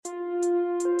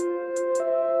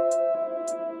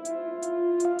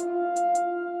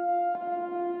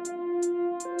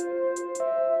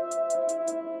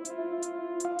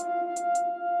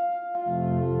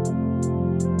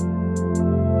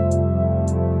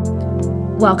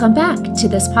Welcome back to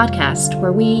this podcast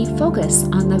where we focus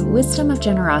on the wisdom of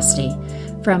generosity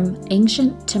from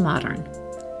ancient to modern.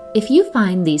 If you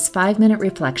find these 5-minute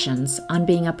reflections on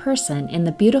being a person in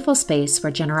the beautiful space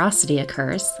where generosity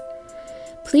occurs,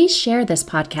 please share this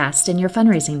podcast in your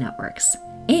fundraising networks.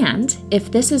 And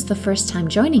if this is the first time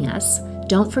joining us,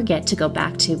 don't forget to go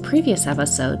back to previous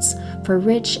episodes for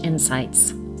rich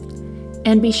insights.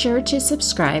 And be sure to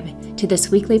subscribe to this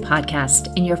weekly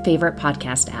podcast in your favorite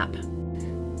podcast app.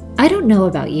 I don't know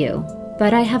about you,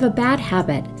 but I have a bad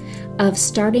habit of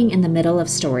starting in the middle of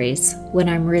stories when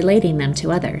I'm relating them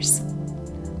to others.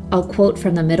 I'll quote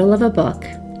from the middle of a book,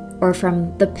 or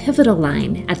from the pivotal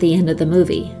line at the end of the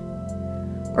movie.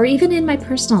 Or even in my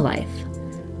personal life,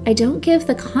 I don't give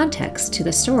the context to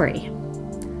the story.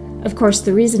 Of course,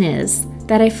 the reason is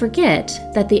that I forget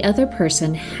that the other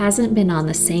person hasn't been on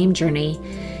the same journey,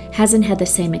 hasn't had the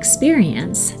same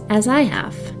experience as I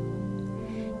have.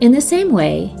 In the same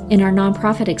way, in our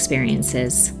nonprofit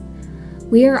experiences,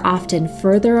 we are often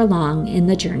further along in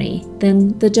the journey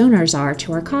than the donors are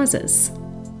to our causes.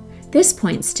 This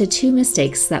points to 2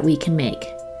 mistakes that we can make.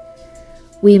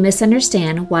 We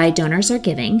misunderstand why donors are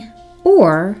giving,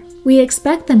 or we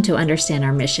expect them to understand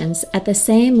our missions at the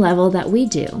same level that we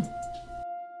do.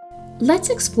 Let's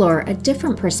explore a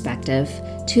different perspective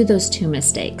to those 2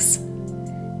 mistakes.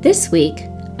 This week,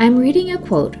 I'm reading a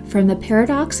quote from The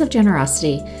Paradox of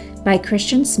Generosity by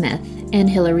Christian Smith and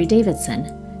Hilary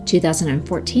Davidson,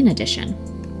 2014 edition.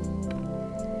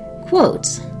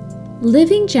 Quote,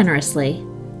 "Living generously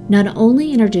not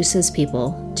only introduces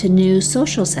people to new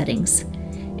social settings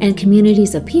and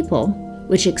communities of people,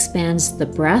 which expands the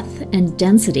breadth and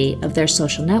density of their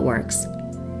social networks,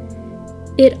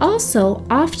 it also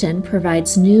often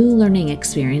provides new learning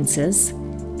experiences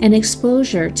and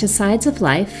exposure to sides of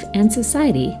life and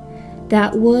society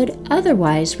that would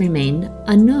otherwise remain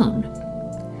unknown.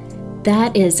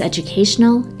 That is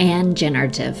educational and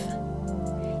generative.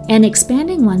 And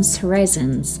expanding one's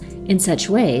horizons in such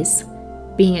ways,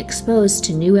 being exposed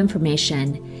to new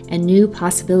information and new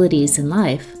possibilities in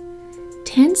life,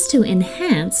 tends to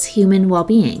enhance human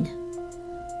well-being.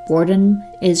 Boredom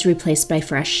is replaced by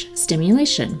fresh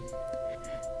stimulation.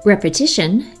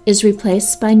 Repetition is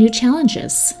replaced by new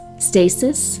challenges.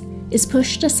 Stasis is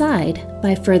pushed aside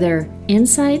by further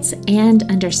insights and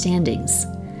understandings.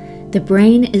 The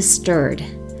brain is stirred.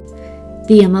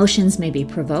 The emotions may be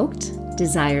provoked,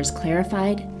 desires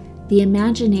clarified, the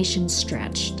imagination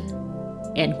stretched."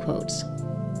 End quote.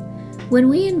 When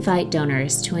we invite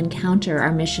donors to encounter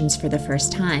our missions for the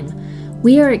first time,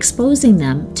 we are exposing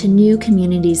them to new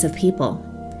communities of people.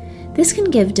 This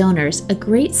can give donors a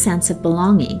great sense of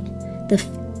belonging. The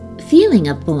feeling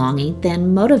of belonging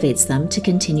then motivates them to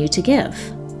continue to give.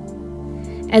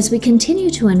 As we continue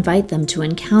to invite them to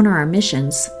encounter our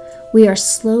missions, we are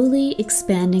slowly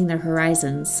expanding their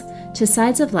horizons to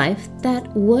sides of life that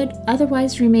would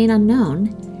otherwise remain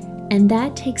unknown, and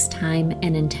that takes time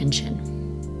and intention.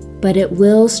 But it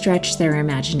will stretch their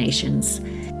imaginations,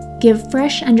 give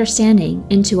fresh understanding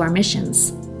into our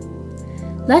missions.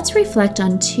 Let's reflect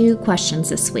on 2 questions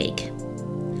this week.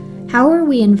 How are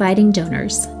we inviting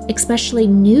donors, especially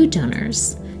new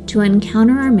donors, to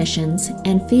encounter our missions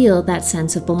and feel that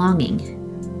sense of belonging?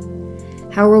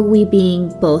 How are we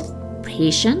being both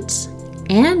patient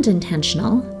and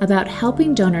intentional about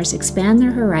helping donors expand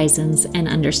their horizons and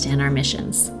understand our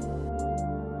missions?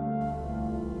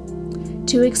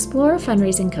 To explore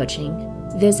fundraising coaching,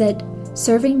 visit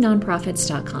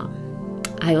ServingNonprofits.com.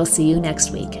 I will see you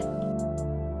next week.